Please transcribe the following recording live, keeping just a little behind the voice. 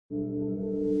Hello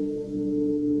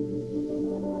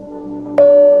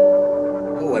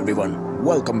everyone,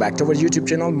 welcome back to our YouTube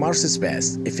channel Mars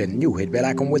Space. If you're new, hit bell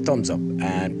icon with thumbs up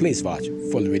and please watch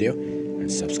full video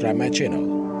and subscribe my channel.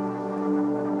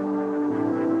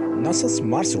 NASA's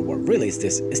Mars rover released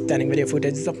this stunning video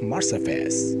footage of Mars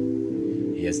surface.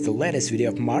 Here's the latest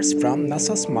video of Mars from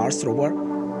NASA's Mars rover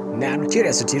named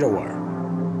Curiosity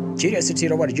rover. Curiosity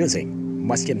rover using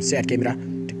Muskim set camera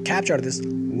to capture this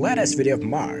latest video of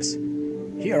Mars.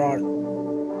 Here are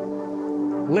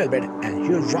little bit and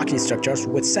huge rocky structures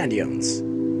with sand dunes.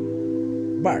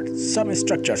 But some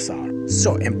structures are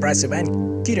so impressive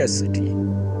and curiosity.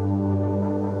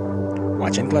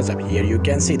 Watching close up, here you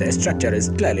can see the structure is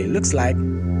clearly looks like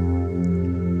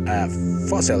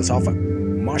fossils of a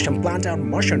Martian plant or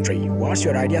Martian tree. What's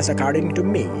your ideas according to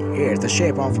me? Here's the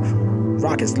shape of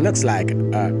rock looks like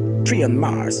a tree on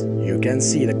Mars. You can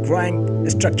see the growing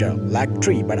structure like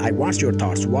tree, but I want your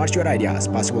thoughts. What's your ideas?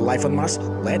 Possible life on Mars?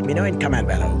 Let me know in comment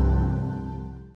below.